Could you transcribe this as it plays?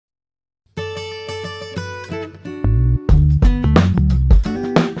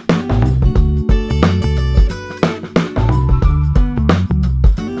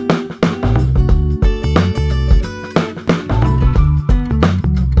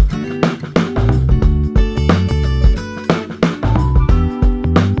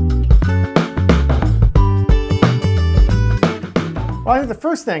Well, I think the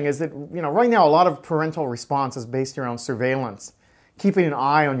first thing is that, right now a lot of parental response is based around surveillance, keeping an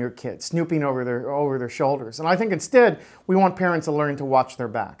eye on your kids, snooping over their shoulders. And I think instead we want parents to learn to watch their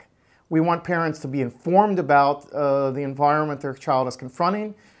back. We want parents to be informed about the environment their child is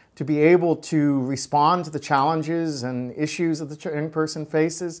confronting, to be able to respond to the challenges and issues that the young person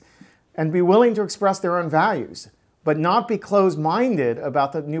faces, and be willing to express their own values, but not be closed-minded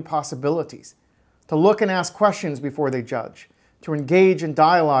about the new possibilities, to look and ask questions before they judge, to engage in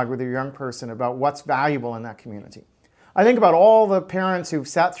dialogue with your young person about what's valuable in that community. I think about all the parents who've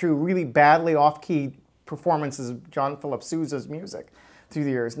sat through really badly off-key performances of John Philip Sousa's music through the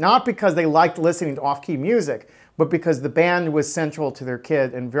years, not because they liked listening to off-key music, but because the band was central to their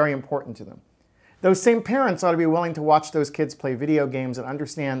kid and very important to them. Those same parents ought to be willing to watch those kids play video games and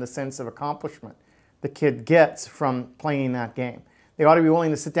understand the sense of accomplishment the kid gets from playing that game. They ought to be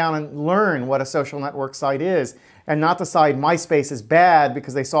willing to sit down and learn what a social network site is and not decide MySpace is bad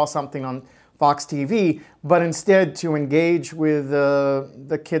because they saw something on Fox TV, but instead to engage with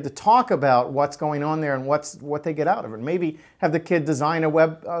the kid to talk about what's going on there and what they get out of it. Maybe have the kid design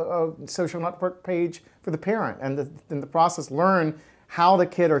a social network page for the parent, and in the process learn how the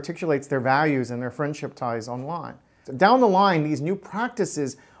kid articulates their values and their friendship ties online. So down the line, these new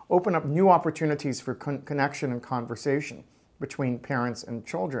practices open up new opportunities for connection and conversation between parents and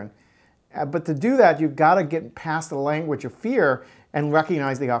children. But to do that, you've got to get past the language of fear and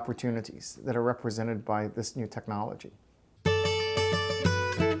recognize the opportunities that are represented by this new technology.